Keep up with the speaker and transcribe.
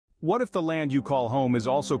What if the land you call home is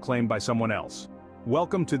also claimed by someone else?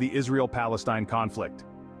 Welcome to the Israel-Palestine conflict.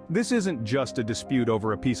 This isn't just a dispute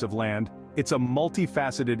over a piece of land, it's a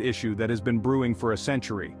multifaceted issue that has been brewing for a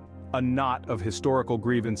century. A knot of historical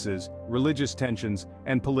grievances, religious tensions,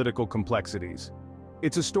 and political complexities.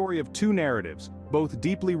 It's a story of two narratives, both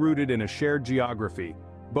deeply rooted in a shared geography,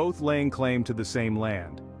 both laying claim to the same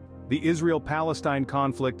land. The Israel-Palestine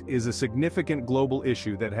conflict is a significant global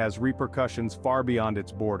issue that has repercussions far beyond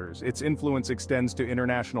its borders. Its influence extends to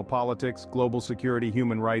international politics, global security,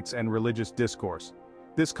 human rights, and religious discourse.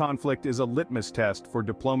 This conflict is a litmus test for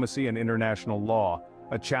diplomacy and international law,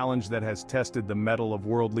 a challenge that has tested the mettle of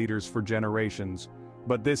world leaders for generations.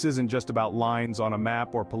 But this isn't just about lines on a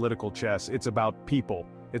map or political chess, it's about people.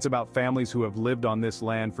 It's about families who have lived on this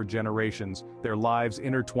land for generations, their lives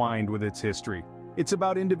intertwined with its history. It's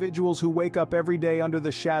about individuals who wake up every day under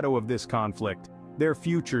the shadow of this conflict, their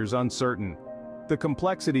futures uncertain. The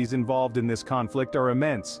complexities involved in this conflict are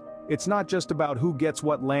immense. It's not just about who gets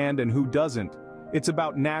what land and who doesn't. It's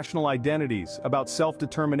about national identities, about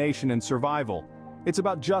self-determination and survival. It's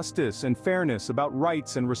about justice and fairness, about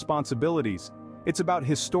rights and responsibilities. It's about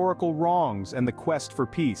historical wrongs and the quest for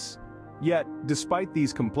peace. Yet, despite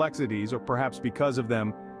these complexities, or perhaps because of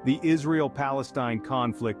them, the Israel-Palestine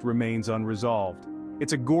conflict remains unresolved.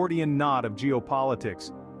 It's a Gordian knot of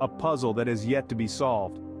geopolitics, a puzzle that has yet to be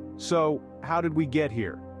solved. So, how did we get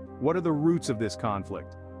here? What are the roots of this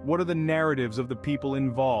conflict? What are the narratives of the people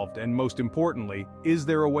involved, and most importantly, is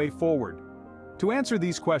there a way forward? To answer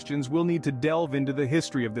these questions, we'll need to delve into the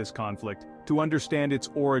history of this conflict, to understand its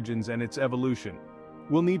origins and its evolution.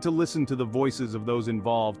 We'll need to listen to the voices of those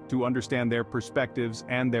involved, to understand their perspectives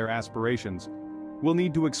and their aspirations. We'll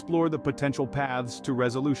need to explore the potential paths to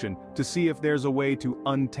resolution, to see if there's a way to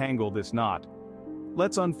untangle this knot.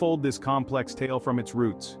 Let's unfold this complex tale from its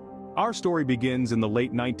roots. Our story begins in the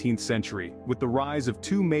late 19th century, with the rise of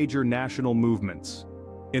two major national movements.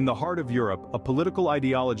 In the heart of Europe, a political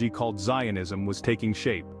ideology called Zionism was taking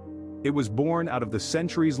shape. It was born out of the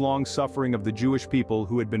centuries-long suffering of the Jewish people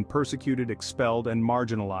who had been persecuted, expelled, and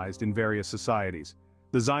marginalized in various societies.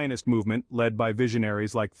 The Zionist movement, led by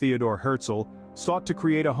visionaries like Theodor Herzl, sought to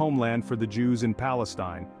create a homeland for the Jews in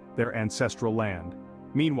Palestine, their ancestral land.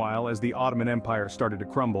 Meanwhile, as the Ottoman Empire started to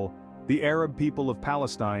crumble, the Arab people of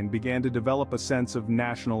Palestine began to develop a sense of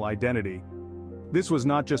national identity. This was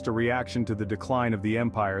not just a reaction to the decline of the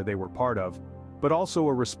empire they were part of, but also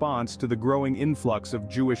a response to the growing influx of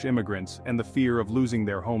Jewish immigrants and the fear of losing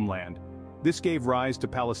their homeland. This gave rise to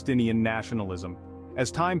Palestinian nationalism.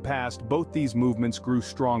 As time passed, both these movements grew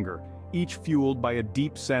stronger, each fueled by a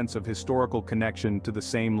deep sense of historical connection to the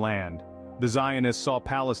same land. The Zionists saw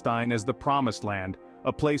Palestine as the promised land,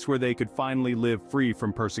 a place where they could finally live free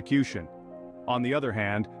from persecution. On the other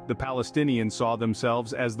hand, the Palestinians saw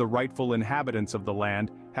themselves as the rightful inhabitants of the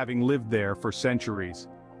land, having lived there for centuries.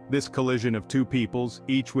 This collision of two peoples,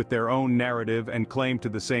 each with their own narrative and claim to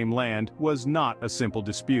the same land, was not a simple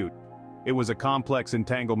dispute. It was a complex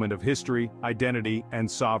entanglement of history, identity, and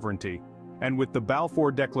sovereignty. And with the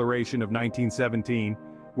Balfour Declaration of 1917,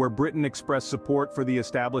 where Britain expressed support for the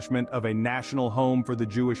establishment of a national home for the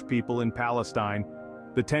Jewish people in Palestine,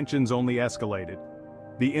 the tensions only escalated.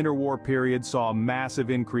 The interwar period saw a massive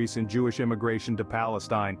increase in Jewish immigration to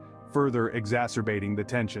Palestine, further exacerbating the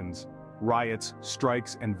tensions. Riots,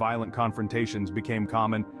 strikes, and violent confrontations became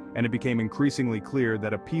common, and it became increasingly clear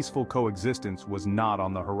that a peaceful coexistence was not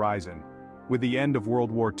on the horizon. With the end of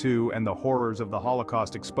World War II and the horrors of the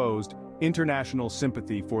Holocaust exposed, international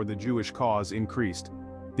sympathy for the Jewish cause increased.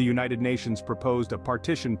 The United Nations proposed a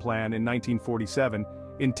partition plan in 1947,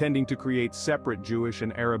 intending to create separate Jewish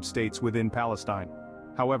and Arab states within Palestine.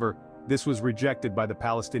 However, this was rejected by the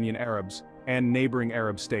Palestinian Arabs and neighboring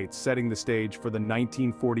Arab states, setting the stage for the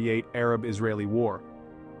 1948 Arab-Israeli War.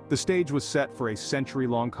 The stage was set for a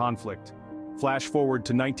century-long conflict. Flash forward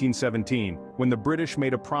to 1917, when the British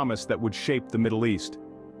made a promise that would shape the Middle East.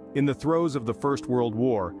 In the throes of the First World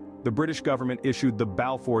War, the British government issued the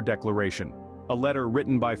Balfour Declaration, a letter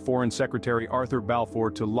written by Foreign Secretary Arthur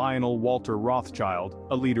Balfour to Lionel Walter Rothschild,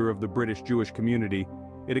 a leader of the British Jewish community.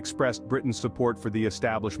 It expressed Britain's support for the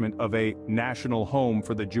establishment of a national home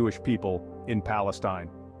for the Jewish people in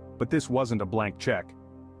Palestine. But this wasn't a blank check.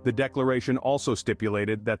 The declaration also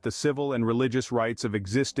stipulated that the civil and religious rights of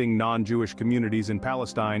existing non-Jewish communities in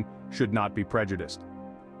Palestine should not be prejudiced.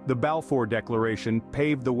 The Balfour Declaration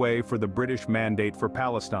paved the way for the British Mandate for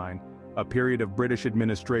Palestine, a period of British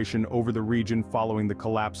administration over the region following the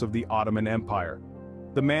collapse of the Ottoman Empire.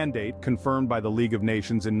 The mandate, confirmed by the League of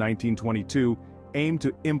Nations in 1922, aimed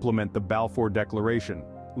to implement the Balfour Declaration,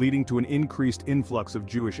 leading to an increased influx of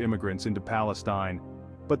Jewish immigrants into Palestine.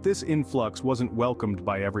 But this influx wasn't welcomed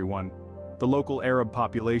by everyone. The local Arab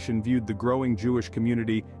population viewed the growing Jewish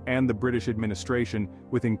community and the British administration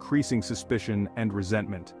with increasing suspicion and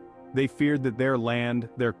resentment. They feared that their land,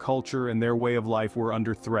 their culture, and their way of life were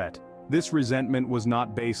under threat. This resentment was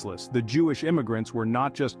not baseless. The Jewish immigrants were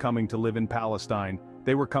not just coming to live in Palestine,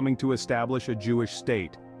 they were coming to establish a Jewish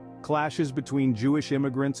state. Clashes between Jewish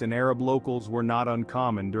immigrants and Arab locals were not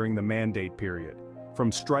uncommon during the Mandate period.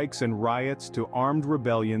 From strikes and riots to armed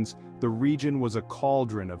rebellions, the region was a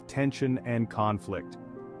cauldron of tension and conflict.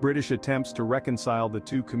 British attempts to reconcile the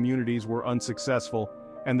two communities were unsuccessful,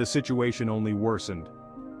 and the situation only worsened.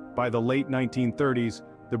 By the late 1930s,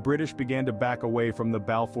 the British began to back away from the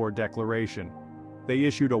Balfour Declaration. They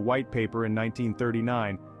issued a white paper in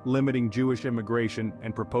 1939, limiting Jewish immigration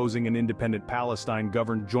and proposing an independent Palestine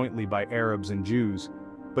governed jointly by Arabs and Jews.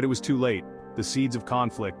 But it was too late. The seeds of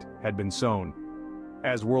conflict had been sown.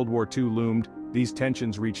 As World War II loomed, these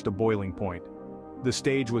tensions reached a boiling point. The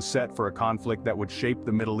stage was set for a conflict that would shape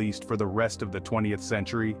the Middle East for the rest of the 20th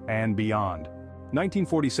century and beyond.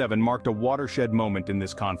 1947 marked a watershed moment in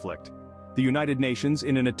this conflict. The United Nations,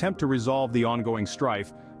 in an attempt to resolve the ongoing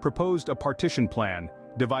strife, proposed a partition plan,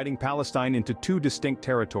 dividing Palestine into two distinct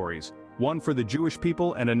territories, one for the Jewish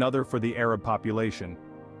people and another for the Arab population.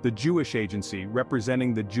 The Jewish Agency,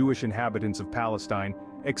 representing the Jewish inhabitants of Palestine,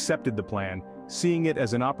 accepted the plan, seeing it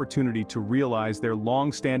as an opportunity to realize their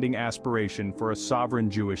long-standing aspiration for a sovereign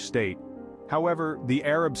Jewish state. However, the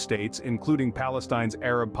Arab states, including Palestine's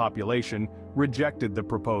Arab population, rejected the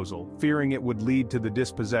proposal, fearing it would lead to the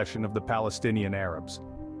dispossession of the Palestinian Arabs.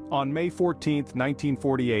 On May 14,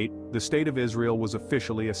 1948, the State of Israel was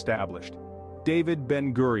officially established. David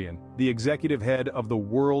Ben-Gurion, the executive head of the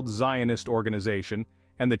World Zionist Organization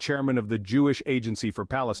and the chairman of the Jewish Agency for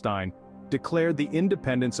Palestine, declared the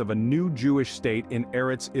independence of a new Jewish state in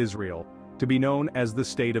Eretz Israel, to be known as the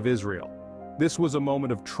State of Israel. This was a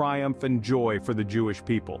moment of triumph and joy for the Jewish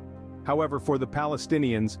people. However, for the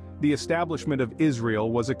Palestinians, the establishment of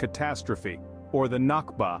Israel was a catastrophe, or the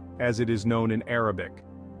Nakba, as it is known in Arabic.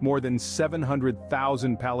 More than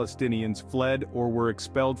 700,000 Palestinians fled or were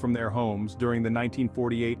expelled from their homes during the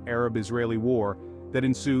 1948 Arab-Israeli War that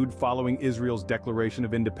ensued following Israel's declaration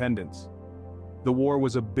of independence. The war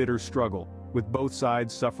was a bitter struggle, with both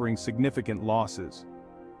sides suffering significant losses.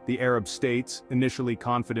 The Arab states, initially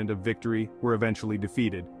confident of victory, were eventually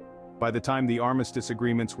defeated. By the time the armistice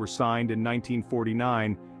agreements were signed in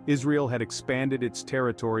 1949, Israel had expanded its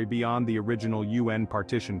territory beyond the original UN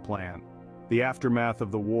partition plan. The aftermath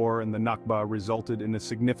of the war and the Nakba resulted in a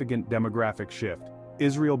significant demographic shift.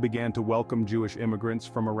 Israel began to welcome Jewish immigrants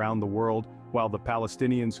from around the world, while the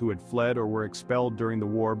Palestinians who had fled or were expelled during the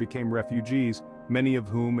war became refugees, many of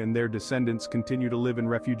whom and their descendants continue to live in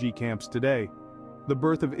refugee camps today. The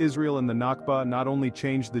birth of Israel and the Nakba not only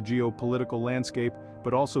changed the geopolitical landscape,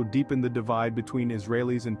 but also deepened the divide between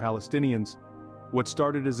Israelis and Palestinians. What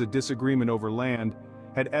started as a disagreement over land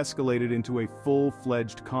had escalated into a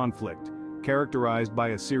full-fledged conflict, characterized by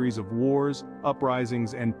a series of wars,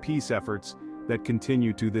 uprisings, and peace efforts that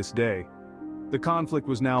continue to this day. The conflict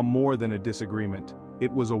was now more than a disagreement.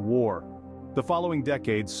 It was a war. The following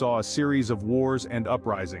decades saw a series of wars and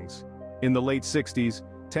uprisings. In the late 60s,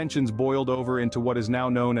 tensions boiled over into what is now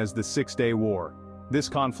known as the Six-Day War. This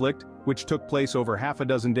conflict, which took place over half a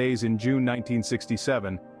dozen days in June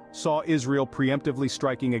 1967, saw Israel preemptively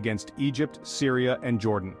striking against Egypt, Syria, and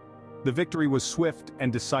Jordan. The victory was swift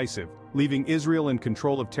and decisive, leaving Israel in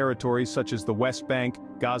control of territories such as the West Bank,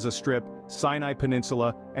 Gaza Strip, Sinai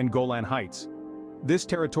Peninsula, and Golan Heights. This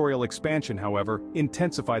territorial expansion, however,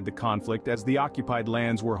 intensified the conflict as the occupied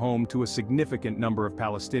lands were home to a significant number of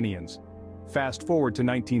Palestinians. Fast forward to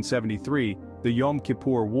 1973, the Yom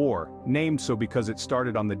Kippur War, named so because it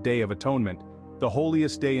started on the Day of Atonement, the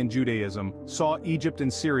holiest day in Judaism, saw Egypt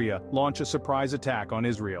and Syria launch a surprise attack on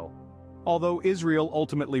Israel. Although Israel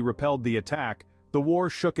ultimately repelled the attack, the war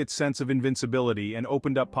shook its sense of invincibility and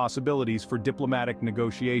opened up possibilities for diplomatic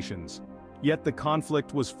negotiations. Yet the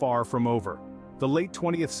conflict was far from over. The late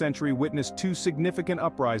 20th century witnessed two significant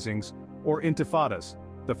uprisings, or intifadas.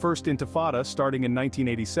 The first intifada, starting in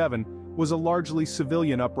 1987, was a largely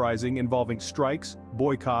civilian uprising involving strikes,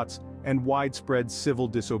 boycotts, and widespread civil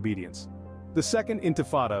disobedience. The second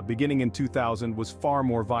intifada, beginning in 2000, was far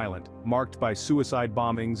more violent, marked by suicide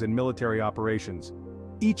bombings and military operations.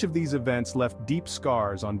 Each of these events left deep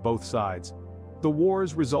scars on both sides. The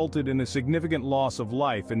wars resulted in a significant loss of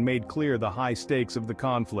life and made clear the high stakes of the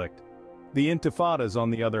conflict. The intifadas, on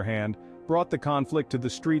the other hand, brought the conflict to the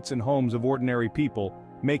streets and homes of ordinary people,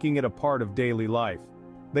 making it a part of daily life.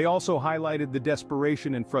 They also highlighted the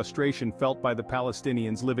desperation and frustration felt by the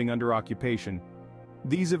Palestinians living under occupation.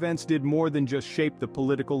 These events did more than just shape the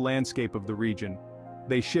political landscape of the region.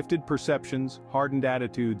 They shifted perceptions, hardened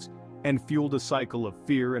attitudes, and fueled a cycle of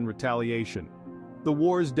fear and retaliation. The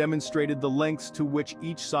wars demonstrated the lengths to which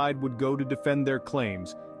each side would go to defend their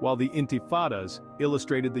claims, while the intifadas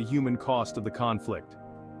illustrated the human cost of the conflict.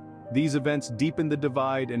 These events deepened the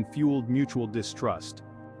divide and fueled mutual distrust.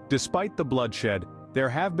 Despite the bloodshed, there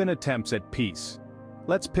have been attempts at peace.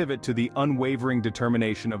 Let's pivot to the unwavering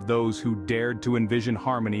determination of those who dared to envision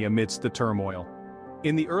harmony amidst the turmoil.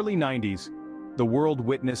 In the early 90s, the world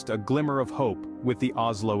witnessed a glimmer of hope with the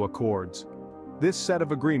Oslo Accords. This set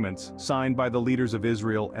of agreements, signed by the leaders of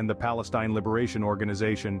Israel and the Palestine Liberation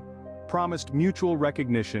Organization, promised mutual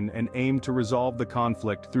recognition and aimed to resolve the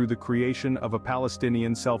conflict through the creation of a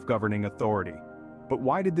Palestinian self-governing authority. But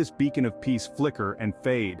why did this beacon of peace flicker and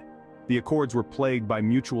fade? The accords were plagued by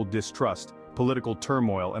mutual distrust, political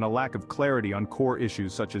turmoil, and a lack of clarity on core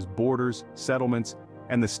issues such as borders, settlements,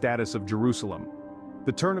 and the status of Jerusalem.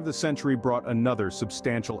 The turn of the century brought another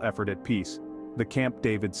substantial effort at peace, the Camp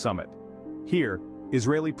David Summit. Here,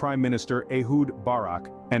 Israeli Prime Minister Ehud Barak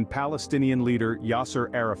and Palestinian leader Yasser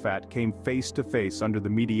Arafat came face-to-face under the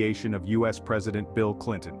mediation of U.S. President Bill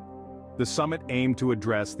Clinton. The summit aimed to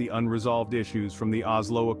address the unresolved issues from the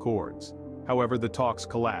Oslo Accords. However, the talks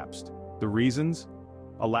collapsed. The reasons?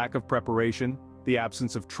 A lack of preparation, the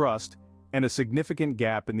absence of trust, and a significant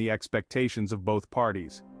gap in the expectations of both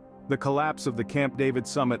parties. The collapse of the Camp David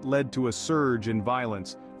Summit led to a surge in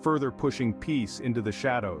violence, further pushing peace into the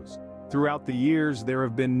shadows. Throughout the years, there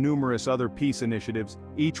have been numerous other peace initiatives,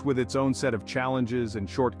 each with its own set of challenges and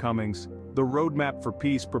shortcomings. The roadmap for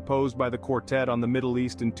peace proposed by the Quartet on the Middle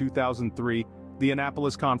East in 2003, the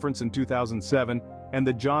Annapolis Conference in 2007, and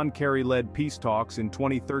the John Kerry-led peace talks in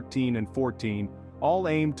 2013 and 14, all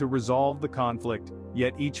aimed to resolve the conflict,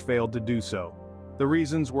 yet each failed to do so. The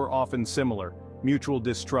reasons were often similar: mutual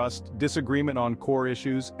distrust, disagreement on core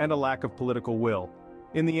issues, and a lack of political will.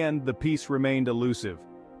 In the end, the peace remained elusive.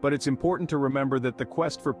 But it's important to remember that the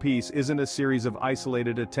quest for peace isn't a series of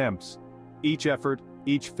isolated attempts. Each effort,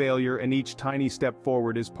 each failure, and each tiny step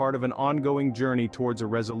forward is part of an ongoing journey towards a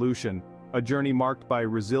resolution, a journey marked by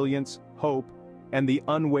resilience, hope, and the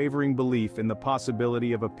unwavering belief in the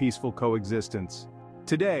possibility of a peaceful coexistence.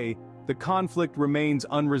 Today, the conflict remains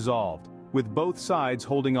unresolved, with both sides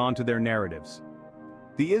holding on to their narratives.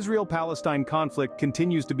 The Israel-Palestine conflict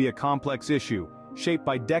continues to be a complex issue, shaped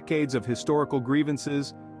by decades of historical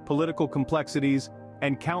grievances, political complexities,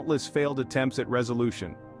 and countless failed attempts at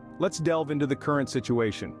resolution. Let's delve into the current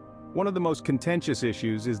situation. One of the most contentious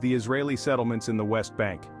issues is the Israeli settlements in the West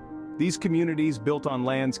Bank. These communities, built on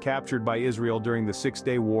lands captured by Israel during the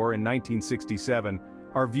Six-Day War in 1967,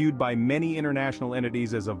 are viewed by many international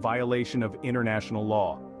entities as a violation of international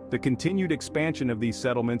law. The continued expansion of these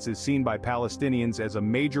settlements is seen by Palestinians as a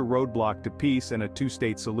major roadblock to peace and a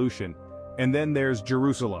two-state solution. And then there's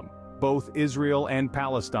Jerusalem. Both Israel and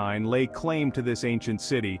Palestine lay claim to this ancient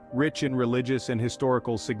city, rich in religious and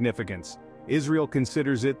historical significance. Israel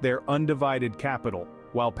considers it their undivided capital,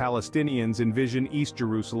 while Palestinians envision East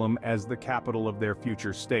Jerusalem as the capital of their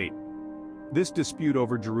future state. This dispute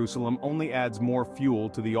over Jerusalem only adds more fuel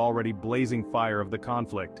to the already blazing fire of the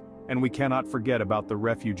conflict, and we cannot forget about the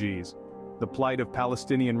refugees. The plight of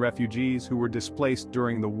Palestinian refugees who were displaced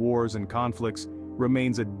during the wars and conflicts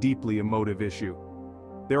remains a deeply emotive issue.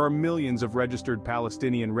 There are millions of registered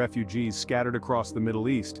Palestinian refugees scattered across the Middle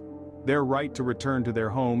East. Their right to return to their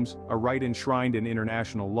homes, a right enshrined in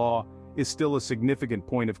international law, is still a significant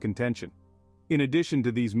point of contention. In addition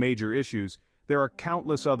to these major issues, there are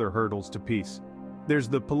countless other hurdles to peace. There's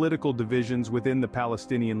the political divisions within the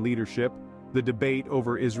Palestinian leadership, the debate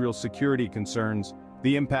over Israel's security concerns,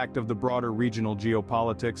 the impact of the broader regional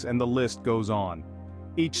geopolitics, and the list goes on.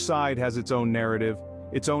 Each side has its own narrative,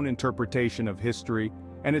 its own interpretation of history,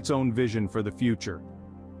 and its own vision for the future.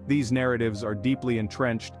 These narratives are deeply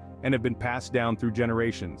entrenched and have been passed down through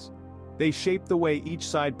generations. They shape the way each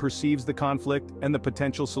side perceives the conflict and the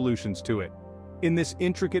potential solutions to it. In this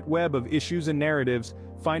intricate web of issues and narratives,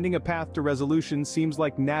 finding a path to resolution seems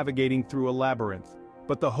like navigating through a labyrinth.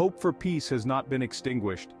 But the hope for peace has not been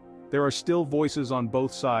extinguished. There are still voices on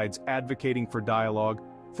both sides advocating for dialogue,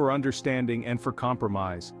 for understanding, and for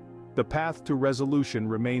compromise. The path to resolution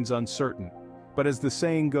remains uncertain. But as the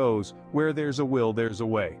saying goes, where there's a will, there's a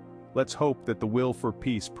way. Let's hope that the will for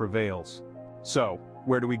peace prevails. So,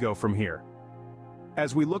 where do we go from here?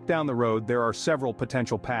 As we look down the road, there are several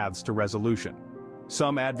potential paths to resolution.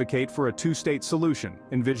 Some advocate for a two-state solution,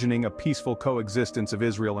 envisioning a peaceful coexistence of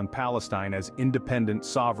Israel and Palestine as independent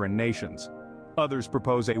sovereign nations. Others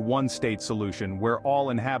propose a one-state solution where all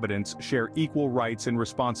inhabitants share equal rights and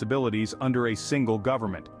responsibilities under a single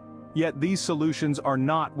government. Yet these solutions are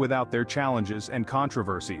not without their challenges and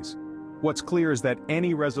controversies. What's clear is that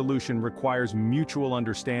any resolution requires mutual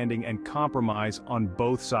understanding and compromise on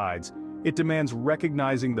both sides. It demands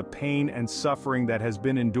recognizing the pain and suffering that has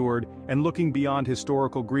been endured and looking beyond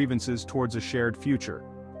historical grievances towards a shared future.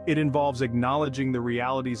 It involves acknowledging the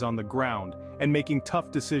realities on the ground and making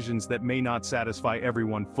tough decisions that may not satisfy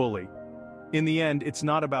everyone fully. In the end, it's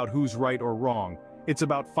not about who's right or wrong, it's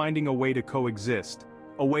about finding a way to coexist,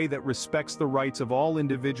 a way that respects the rights of all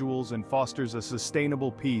individuals and fosters a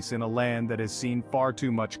sustainable peace in a land that has seen far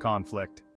too much conflict.